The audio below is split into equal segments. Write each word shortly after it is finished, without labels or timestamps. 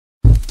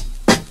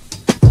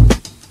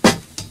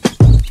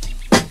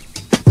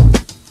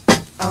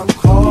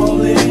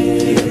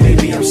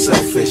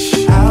selfish.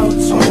 I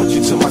want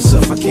you to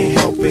myself, I can't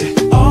help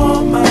it.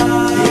 All mine.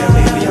 Yeah,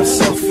 maybe I'm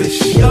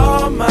selfish.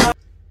 You're mine.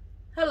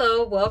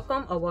 Hello,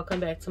 welcome or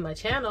welcome back to my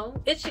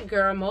channel. It's your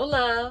girl Mo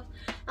Love.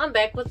 I'm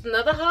back with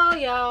another haul,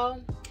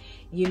 y'all.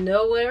 You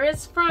know where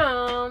it's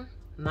from.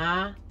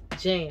 My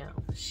jam.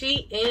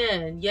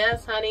 Shein.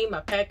 Yes, honey,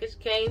 my package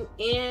came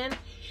in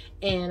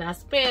and I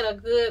spent a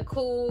good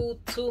cool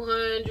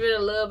 $200, a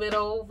little bit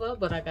over,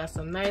 but I got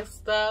some nice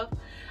stuff.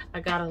 I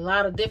got a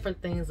lot of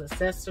different things,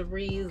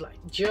 accessories like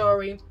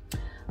jewelry,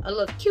 a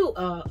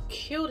little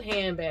cute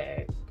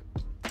handbag.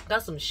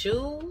 Got some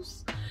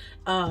shoes,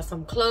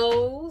 some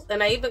clothes,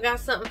 and I even got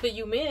something for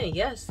you men.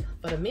 Yes,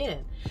 for the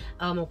men.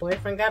 My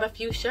boyfriend got a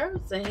few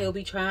shirts and he'll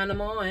be trying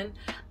them on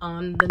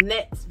the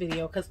next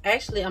video, because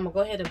actually I'm gonna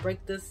go ahead and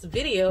break this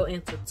video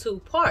into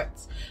 2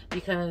 parts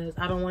because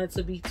I don't want it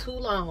to be too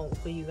long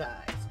for you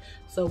guys.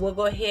 So we'll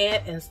go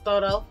ahead and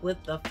start off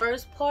with the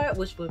first part,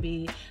 which will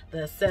be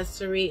the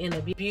accessory and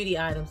the beauty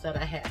items that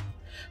I have.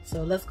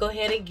 So let's go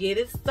ahead and get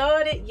it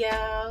started,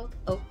 y'all.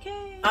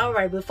 Okay. All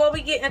right, before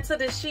we get into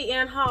the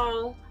Shein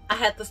haul, I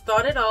had to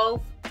start it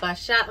off by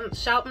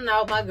shouting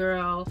out my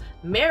girl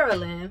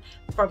Marilyn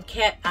from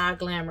Cat Eye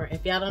Glamour.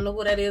 If y'all don't know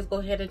who that is, go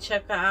ahead and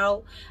check her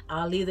out.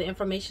 I'll leave the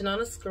information on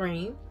the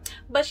screen.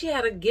 But she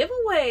had a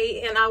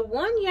giveaway and I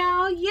won,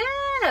 y'all.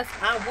 Yes,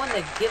 I won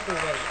the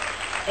giveaway.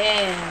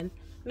 And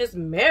Miss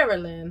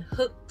Marilyn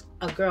hooked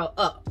a girl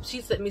up.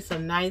 She sent me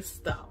some nice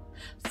stuff.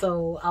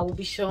 So I will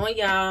be showing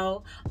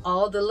y'all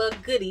all the little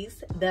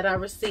goodies that I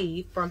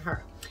received from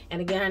her. And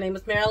again, her name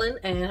is Marilyn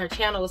and her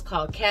channel is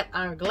called Cat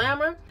Eye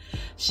Glamour.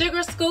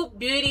 Sugar Scoop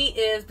Beauty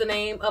is the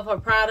name of her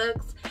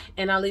products,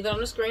 and I'll leave it on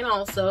the screen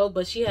also,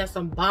 but she has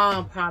some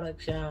bomb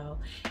products, y'all.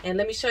 And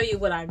let me show you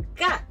what I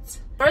got.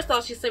 First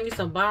off, she sent me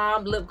some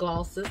bomb lip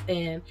glosses,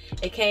 and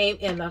it came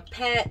in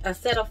a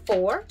set of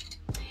 4.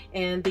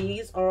 And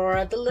these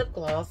are the lip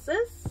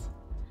glosses.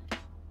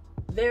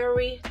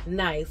 Very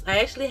nice. I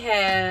actually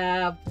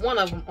have one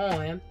of them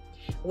on,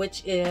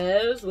 which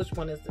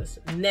one is this?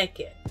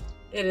 Naked.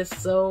 It is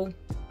so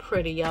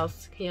pretty, y'all.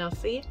 Can y'all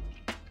see?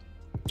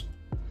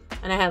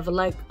 And I have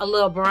like a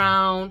little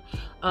brown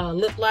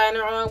lip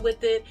liner on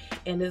with it,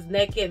 and it's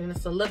naked, and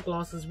it's a lip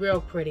gloss. It's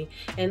real pretty.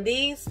 And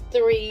these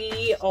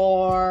 3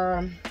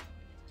 are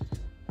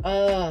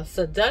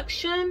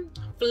Seduction,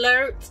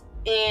 Flirt,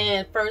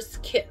 and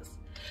First Kiss.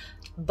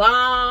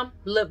 Bomb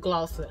lip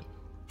glossing.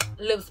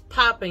 Lips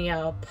popping,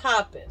 y'all,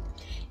 popping.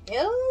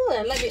 Oh,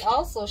 and let me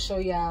also show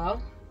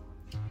y'all.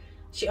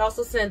 She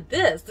also sent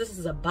this. This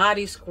is a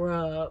body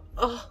scrub.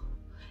 Oh,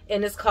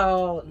 and it's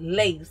called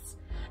Lace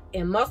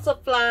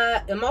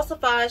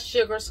Emulsified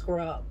Sugar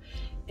Scrub.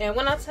 And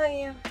when I tell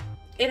you,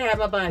 it had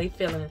my body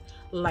feeling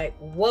like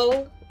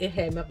whoa. It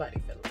had my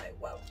body feeling like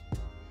whoa.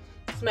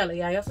 Smell it,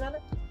 y'all. Y'all smell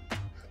it?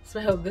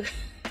 Smell good.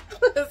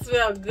 It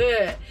smells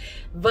good.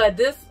 But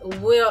this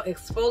will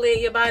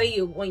exfoliate your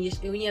body when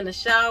you're in the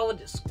shower,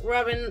 just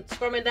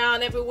scrubbing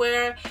down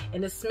everywhere,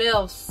 and it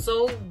smells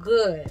so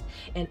good.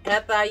 And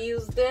after I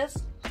use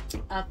this,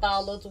 I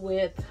followed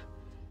with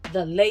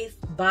the Lace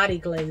Body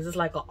Glaze. It's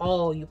like an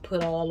oil you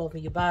put all over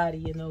your body,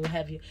 you know,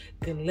 have you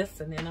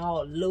glistening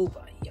all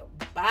over your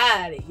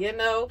body, you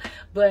know.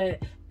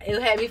 But it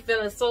had me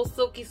feeling so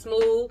silky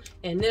smooth,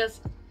 and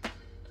this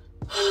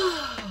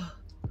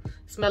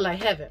smell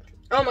like heaven.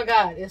 Oh my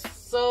God, it's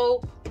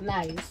so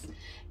nice.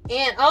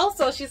 And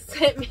also she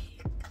sent me,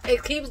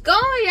 it keeps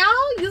going,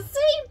 y'all, you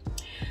see?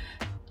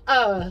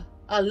 A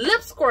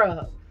lip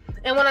scrub.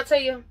 And when I tell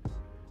you,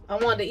 I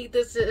wanted to eat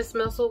this, it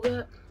smells so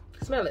good.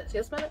 Smell it,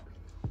 you smell it?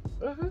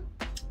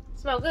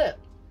 Smell good.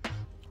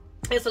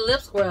 It's a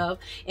lip scrub,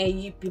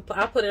 and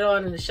I put it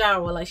on in the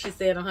shower, like she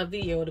said on her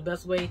video. The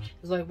best way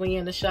is like when you're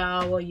in the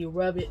shower, you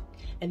rub it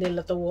and then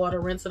let the water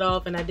rinse it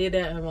off. And I did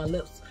that, and my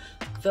lips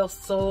felt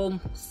so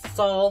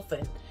soft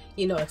and,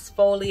 you know,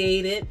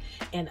 exfoliated.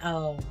 And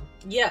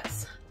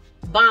yes,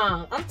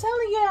 bomb. I'm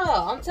telling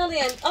y'all,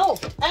 oh,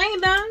 I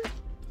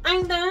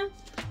ain't done.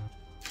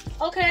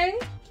 Okay,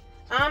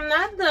 I'm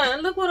not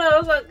done. Look what I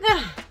was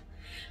like.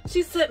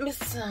 She sent me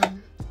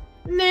some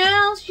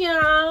nails,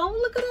 y'all.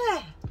 Look at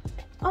that.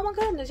 Oh my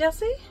goodness, y'all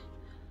see?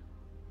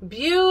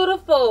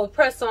 Beautiful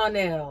press-on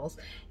nails.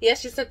 Yeah,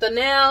 she sent the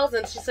nails,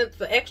 and she sent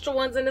the extra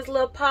ones in this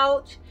little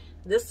pouch.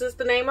 This is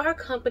the name of her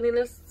company.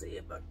 Let's see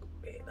if I can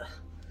read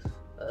it.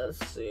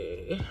 Let's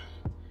see.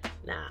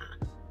 Nah.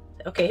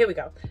 Okay, here we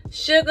go.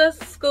 Sugar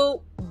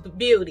Scoop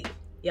Beauty.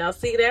 Y'all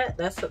see that?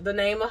 That's the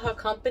name of her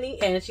company.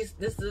 And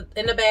this is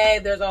in the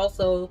bag. There's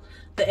also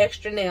the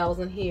extra nails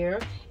in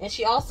here. And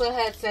she also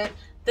had sent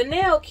the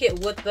nail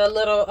kit with the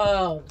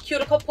little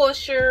cuticle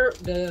pusher,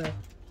 the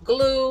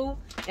glue,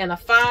 and a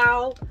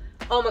file.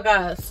 Oh my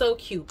God, so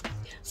cute.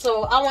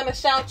 So I want to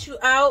shout you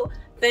out.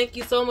 Thank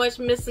you so much,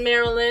 Miss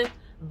Marilyn.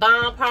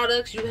 Bomb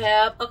products, you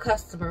have a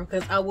customer,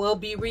 because I will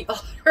be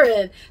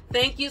reordering.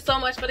 Thank you so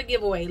much for the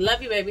giveaway.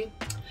 Love you, baby.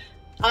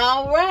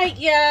 All right,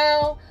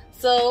 y'all.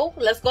 So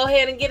let's go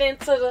ahead and get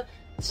into the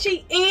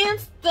Shein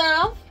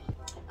stuff.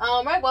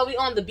 All right, while we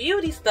on the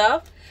beauty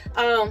stuff,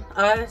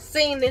 I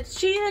seen that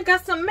Shein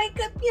got some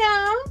makeup,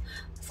 y'all.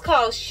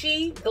 called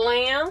She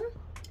Glam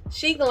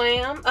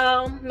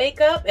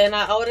makeup, and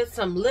I ordered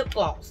some lip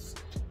gloss.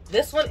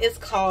 This one is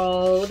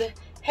called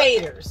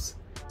Haters.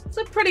 It's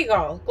a pretty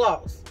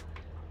gloss.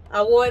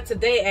 I wore it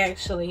today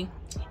actually,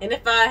 and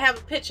if I have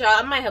a picture,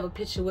 I might have a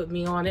picture with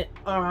me on it,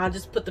 or I'll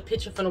just put the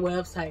picture from the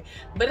website.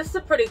 But it's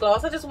a pretty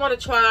gloss. I just want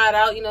to try it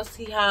out, you know,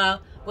 see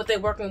what they're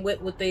working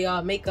with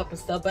their makeup and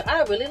stuff. But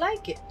I really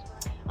like it.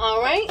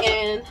 All right,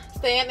 and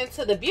staying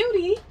into the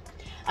beauty,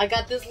 I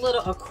got this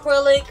little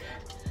acrylic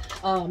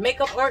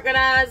makeup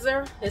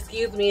organizer.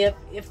 Excuse me if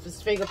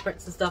there's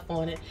fingerprints and stuff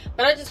on it,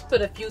 but I just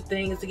put a few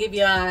things to give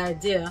you an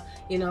idea,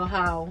 you know,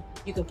 how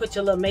you can put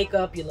your little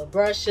makeup, your little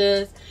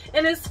brushes,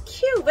 and it's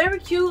cute, very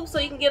cute, so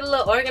you can get a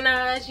little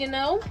organized, you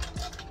know.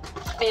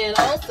 And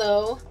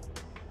also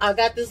I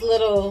got this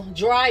little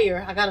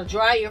dryer. I got a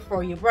dryer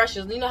for your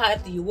brushes. You know how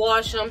after you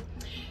wash them,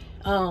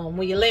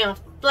 when you lay them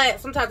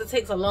flat, sometimes it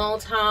takes a long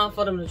time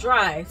for them to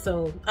dry.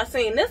 So I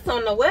seen this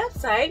on the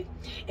website,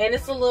 and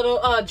it's a little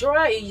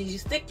dryer. You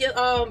stick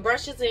your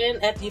brushes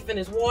in after you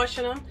finish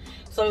washing them,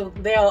 so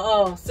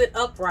they'll sit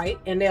upright,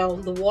 and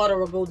the water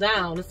will go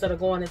down instead of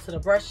going into the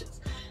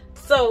brushes.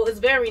 So it's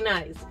very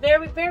nice,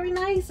 very, very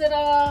nice. And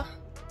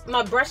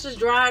my brushes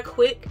dry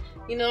quick.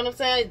 You know what I'm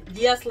saying?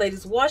 Yes,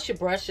 ladies, wash your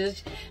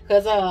brushes,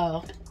 because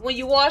when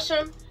you wash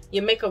them,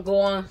 your makeup go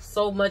on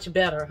so much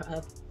better.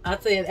 I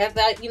tell you,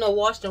 after I, you know,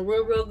 washed them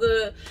real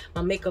good,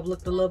 my makeup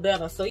looked a little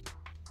better. So,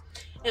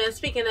 and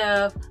speaking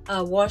of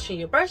washing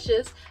your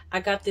brushes, I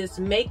got this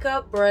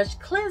makeup brush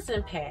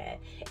cleansing pad,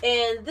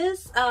 and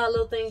this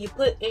little thing you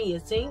put in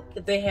your sink.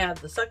 They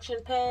have the suction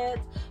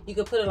pads. You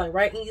can put it like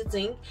right in your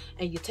sink,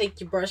 and you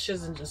take your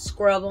brushes and just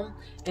scrub them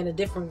in the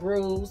different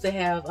grooves. They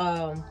have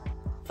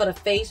for the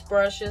face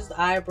brushes,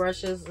 the eye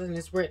brushes, and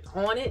it's written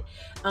on it.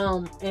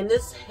 And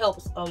this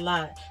helps a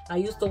lot. I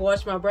used to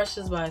wash my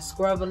brushes by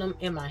scrubbing them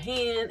in my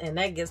hand, and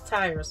that gets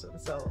tiresome.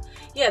 So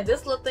yeah,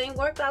 this little thing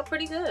worked out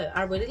pretty good.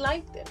 I really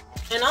liked it.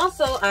 And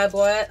also I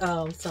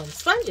bought some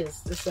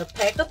sponges. It's a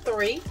pack of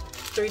three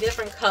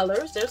different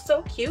colors. They're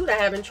so cute. I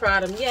haven't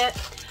tried them yet,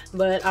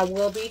 but I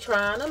will be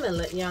trying them and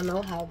letting y'all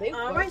know how they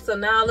work. All right, so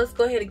now let's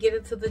go ahead and get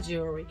into the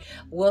jewelry.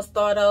 We'll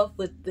start off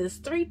with this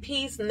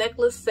 3-piece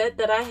necklace set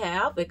that I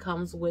have. It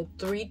comes with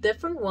 3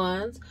 different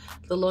ones.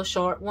 The little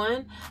short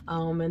one,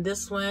 and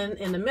this one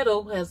in the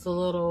middle has a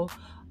little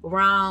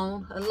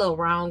round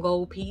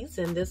gold piece,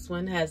 and this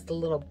one has the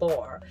little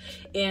bar.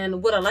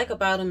 And what I like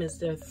about them is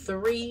they're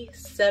 3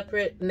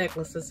 separate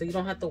necklaces, so you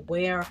don't have to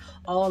wear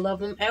all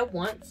of them at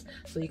once.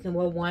 So you can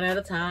wear one at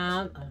a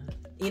time.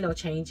 You know,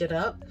 change it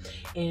up.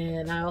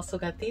 And I also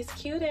got these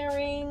cute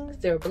earrings.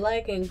 They're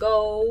black and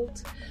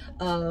gold.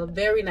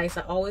 Very nice.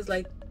 I always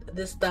like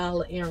this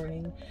style of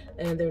earring,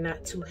 and they're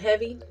not too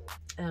heavy.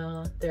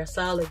 They're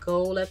solid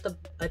gold at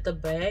the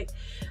back.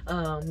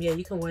 Yeah,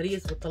 you can wear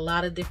these with a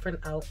lot of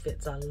different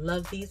outfits. I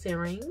love these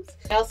earrings.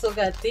 I also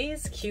got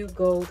these cute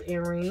gold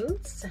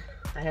earrings.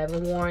 I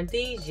haven't worn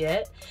these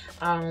yet.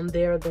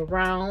 They're the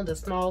round, the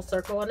small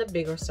circle, and the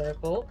bigger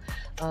circle.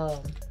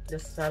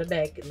 This is how the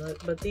back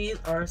look, but these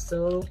are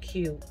so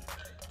cute.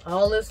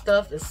 All this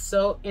stuff is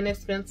so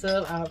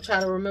inexpensive. I'll try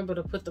to remember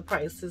to put the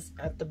prices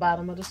at the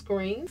bottom of the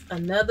screen.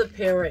 Another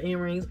pair of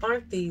earrings.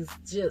 Aren't these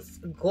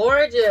just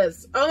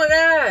gorgeous? Oh my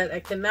God, I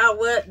cannot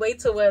wait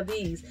to wear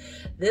these.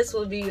 This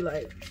will be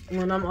like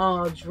when I'm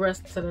all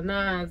dressed to the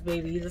nines,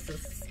 baby. This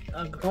is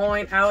a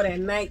going out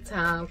at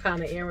nighttime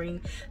kind of earring.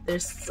 They're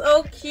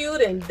so cute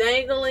and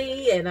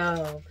dangly,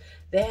 and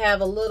they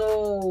have a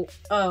little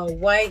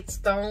white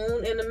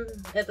stone in them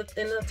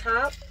in the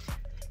top,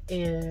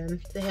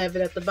 and they have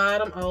it at the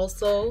bottom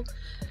also.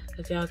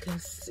 If y'all can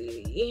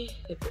see,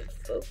 if it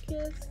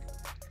focus,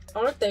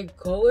 aren't they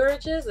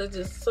gorgeous? They're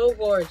just so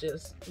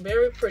gorgeous.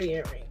 Very pretty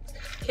earrings.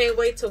 Can't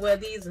wait to wear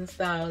these and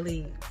style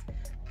these.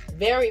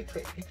 Very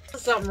pretty.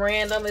 Something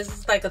random. It's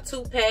just like a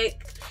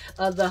 2-pack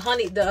of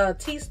the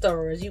tea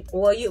stirrers.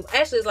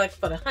 Actually, it's like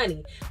for the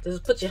honey.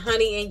 Just put your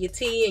honey in your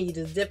tea and you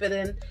just dip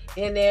it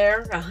in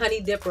there. A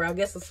honey dipper, I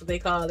guess that's what they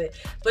call it.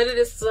 But it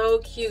is so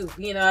cute.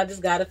 You know, I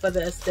just got it for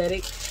the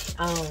aesthetic.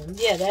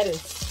 Yeah, that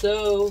is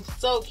so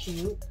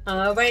cute.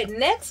 All right,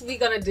 next we're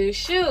gonna do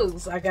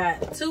shoes. I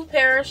got 2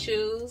 pair of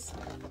shoes.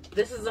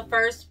 This is the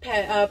first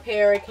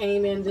pair. It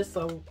came in just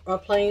a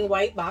plain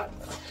white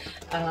box.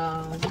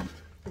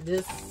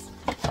 This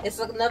is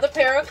another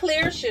pair of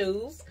clear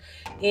shoes,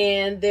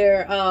 and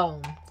they're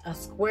a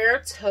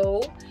square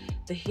toe.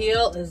 The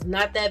heel is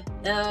not that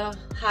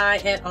high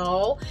at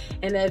all.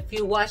 And if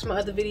you watch my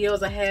other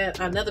videos, I had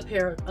another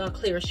pair of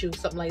clear shoes,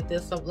 something like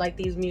this, something like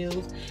these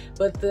Mules,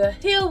 but the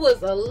heel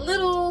was a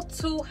little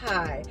too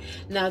high.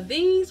 Now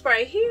these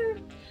right here,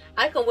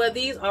 I can wear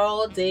these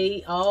all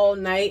day, all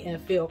night,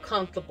 and feel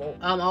comfortable.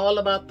 I'm all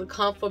about the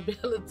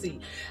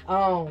comfortability.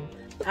 I'm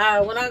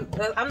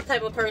the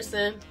type of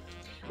person,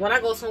 when I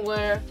go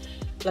somewhere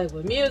like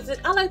with music,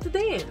 I like to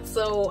dance.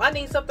 So I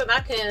need something I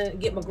can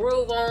get my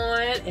groove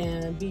on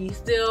and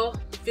still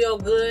feel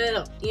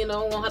good. You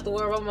know, won't have to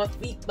worry about my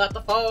feet about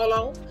to fall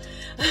off.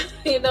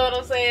 You know what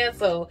I'm saying?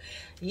 So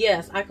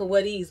yes, I could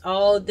wear these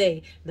all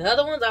day. The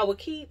other ones I would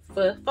keep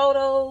for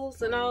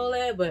photos and all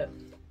that, but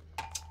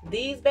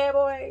these bad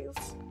boys,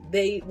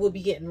 they will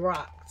be getting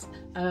rocked.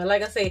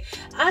 Like I say,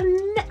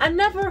 I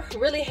never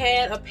really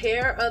had a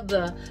pair of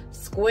the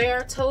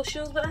square toe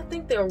shoes, but I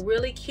think they're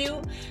really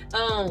cute.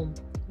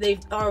 They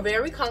are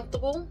very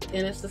comfortable,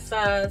 and it's the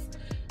size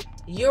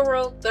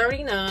Euro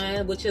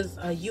 39, which is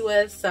a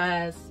US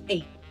size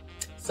 8.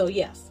 So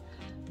yes,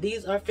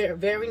 these are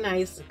very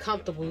nice and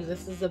comfortable.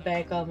 This is the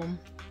back of them.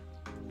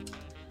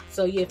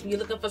 So yeah, if you're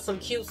looking for some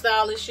cute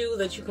stylish shoes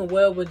that you can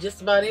wear with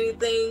just about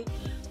anything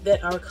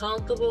that are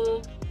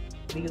comfortable,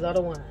 these are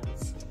the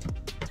ones.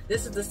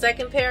 This is the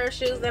second pair of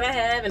shoes that I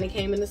have, and it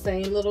came in the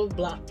same little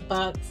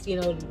box, you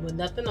know, with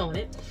nothing on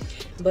it.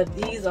 But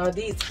these are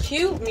these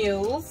cute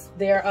Mules.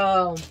 They're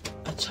a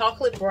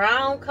chocolate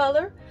brown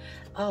color.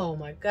 Oh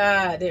my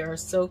God, they are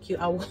so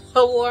cute. I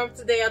wore them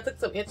today. I took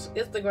some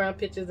Instagram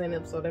pictures in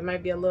them, so they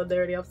might be a little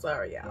dirty. I'm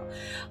sorry, y'all.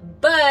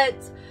 But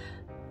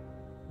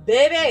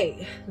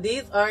baby,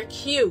 these are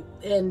cute,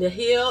 and the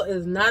heel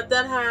is not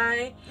that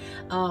high.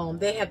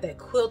 They have that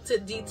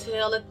quilted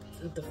detail at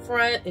the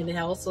front, and it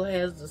also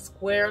has the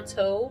square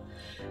toe.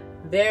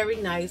 Very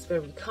nice,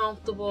 very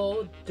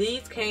comfortable.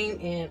 These came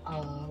in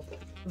a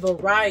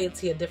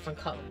variety of different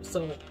colors,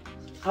 so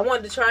I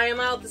wanted to try them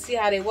out to see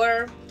how they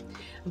were.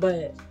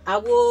 But I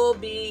will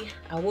be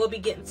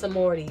getting some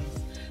more of these.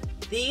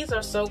 These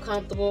are so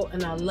comfortable,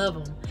 and I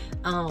love them.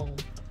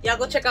 Y'all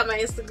go check out my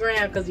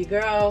Instagram, because your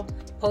girl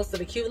posted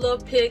a cute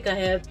little pic.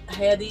 I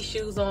had these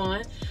shoes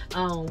on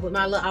with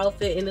my little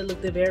outfit, and it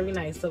looked very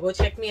nice. So go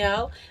check me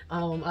out.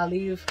 I'll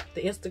leave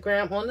the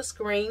Instagram on the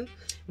screen.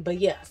 But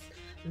yes,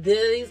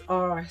 these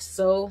are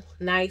so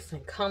nice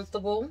and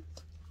comfortable,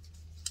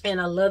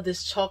 and I love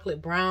this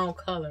chocolate brown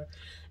color.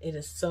 It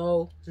is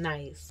so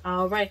nice.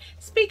 All right,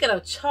 speaking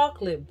of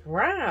chocolate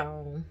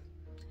brown,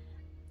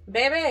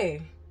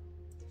 baby,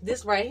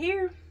 this right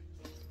here,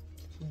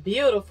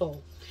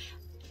 beautiful.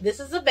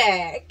 This is a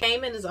bag.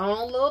 Came in his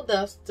own little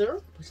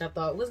duster, which I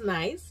thought was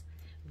nice.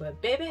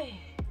 But baby,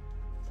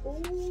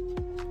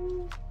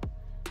 ooh,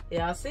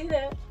 y'all see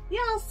that?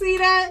 Y'all see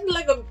that?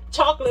 Like a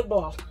chocolate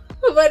ball.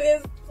 But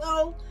it's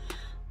so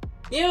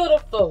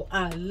beautiful.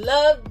 I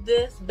love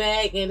this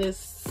bag, and it's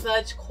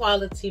such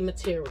quality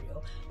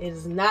material. It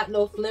is not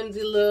no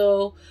flimsy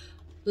little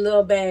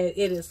bag.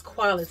 It is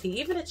quality.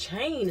 Even the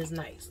chain is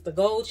nice. The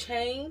gold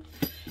chain,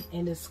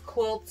 and it's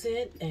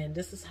quilted, and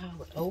this is how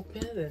it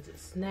opens. It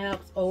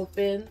snaps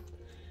open.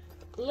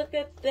 Look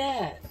at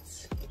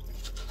that.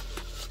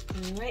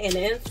 All right, and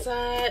the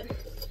inside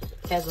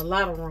has a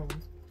lot of room.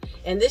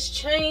 And this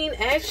chain,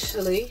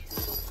 actually,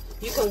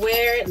 you can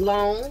wear it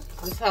long.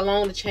 This is how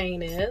long the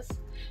chain is.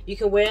 You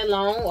can wear it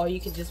long, or you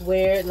can just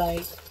wear it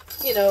like,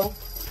 you know,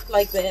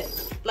 like that,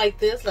 like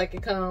this, like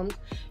it comes.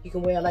 You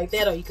can wear it like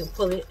that, or you can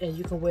pull it and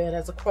you can wear it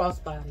as a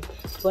crossbody.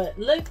 But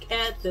look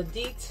at the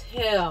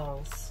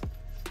details.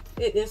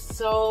 It is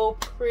so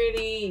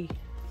pretty.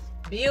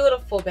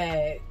 Beautiful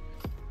bag.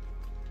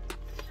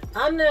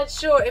 I'm not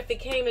sure if it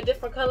came in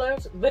different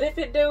colors, but if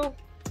it do,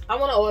 I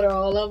want to order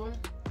all of them.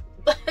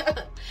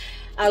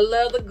 I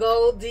love the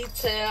gold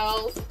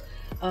details.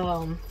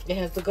 It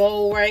has the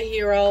gold right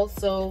here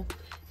also.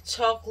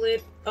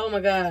 Chocolate. Oh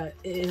my God,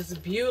 it is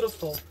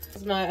beautiful.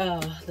 It's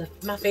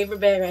my favorite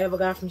bag I ever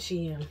got from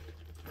Shein.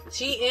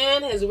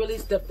 Shein has really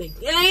stepped the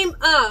game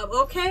up,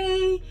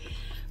 okay?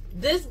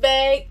 This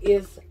bag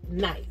is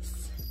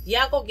nice.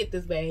 Y'all go get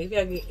this bag. If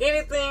y'all get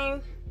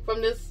anything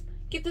from this,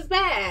 get this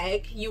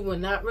bag. You will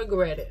not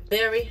regret it.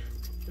 Very,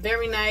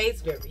 very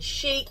nice, very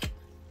chic.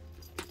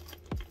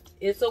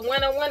 It's a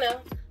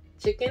winner.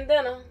 Chicken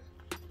dinner.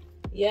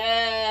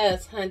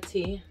 Yes,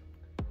 hunty.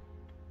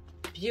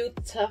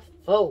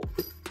 Beautiful.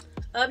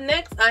 Up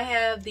next, I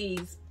have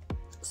these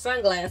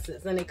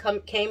sunglasses, and they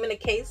came in a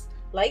case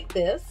like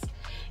this.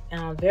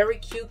 Very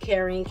cute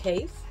carrying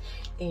case,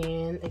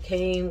 and it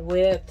came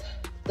with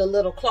the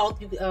little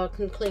cloth you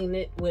can clean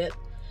it with,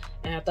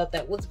 and I thought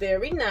that was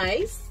very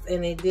nice.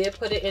 And they did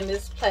put it in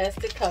this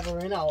plastic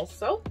covering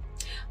also.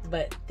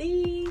 But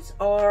these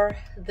are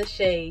the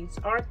shades.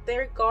 Aren't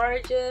they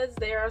gorgeous?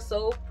 They are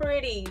so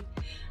pretty.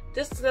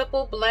 Just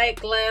simple black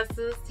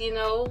glasses, you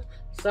know.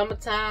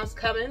 Summertime's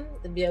coming.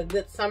 It'll be a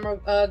good summer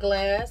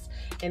glass.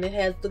 And it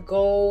has the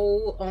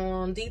gold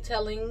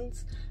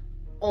detailings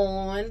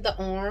on the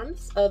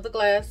arms of the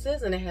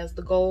glasses. And it has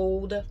the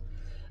gold in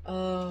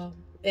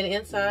the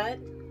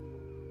inside.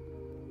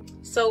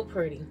 So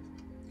pretty.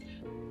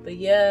 But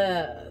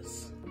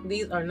yes,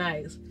 these are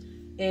nice.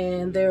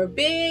 And they're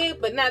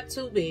big, but not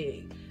too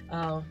big.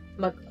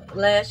 My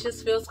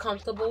lashes feels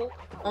comfortable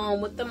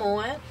with them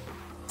on.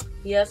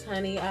 Yes,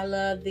 honey, I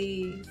love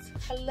these.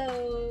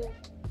 Hello.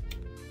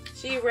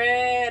 She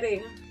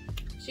ready.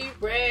 She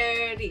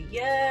ready.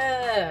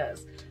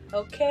 Yes.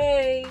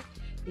 Okay.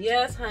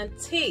 Yes,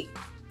 hunty.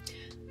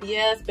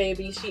 Yes,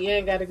 baby. She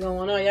ain't got it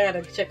going on. Y'all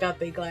gotta check out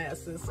their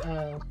glasses.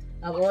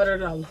 I've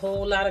ordered a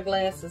whole lot of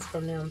glasses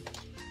from them.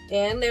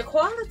 And they're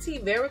quality,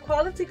 very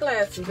quality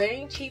glasses. They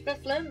ain't cheap and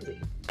flimsy.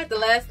 The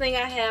last thing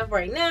I have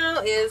right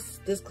now is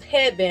this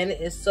headband.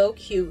 It is so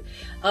cute.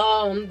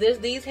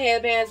 These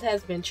headbands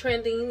has been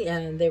trending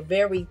and they're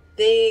very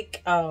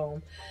thick.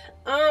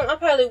 I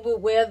probably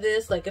would wear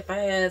this like if I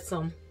had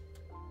some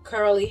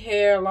curly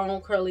hair,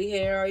 long curly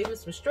hair, or even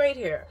some straight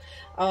hair.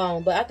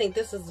 But I think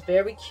this is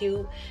very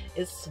cute.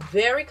 It's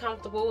very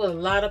comfortable with a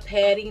lot of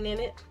padding in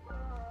it.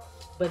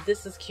 But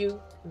this is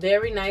cute.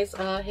 Very nice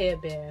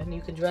headband.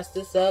 You can dress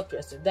this up,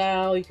 dress it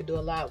down. You can do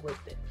a lot with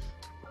it.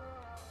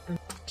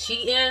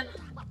 Shein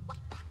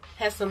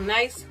has some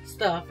nice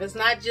stuff. It's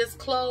not just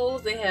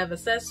clothes. They have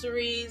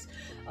accessories,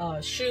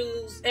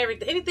 shoes,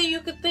 everything. Anything you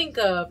could think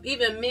of.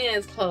 Even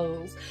men's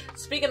clothes.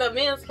 Speaking of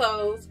men's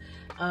clothes,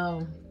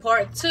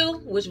 part 2,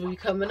 which will be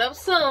coming up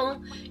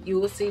soon, you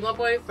will see my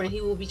boyfriend.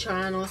 He will be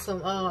trying on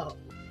some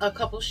a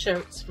couple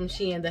shirts from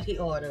Shein that he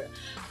ordered.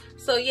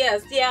 So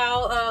yes,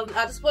 y'all,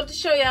 I just wanted to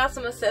show y'all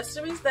some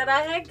accessories that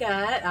I had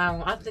got.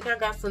 I think I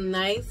got some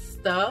nice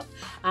stuff.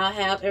 I'll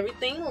have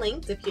everything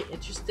linked if you're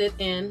interested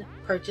in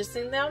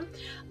purchasing them.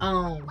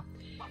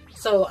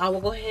 So I will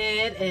go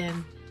ahead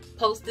and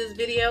post this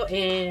video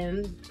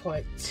in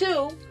part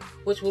 2,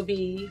 which will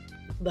be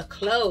the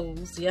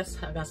clothes. Yes,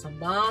 I got some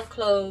bomb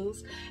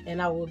clothes,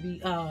 and I will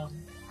be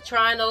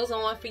trying those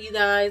on for you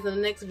guys in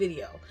the next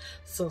video.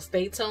 So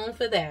stay tuned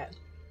for that.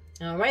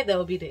 All right, that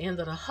will be the end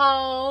of the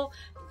haul.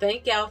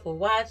 Thank y'all for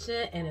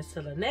watching, and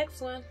until the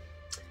next one,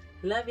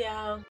 love y'all.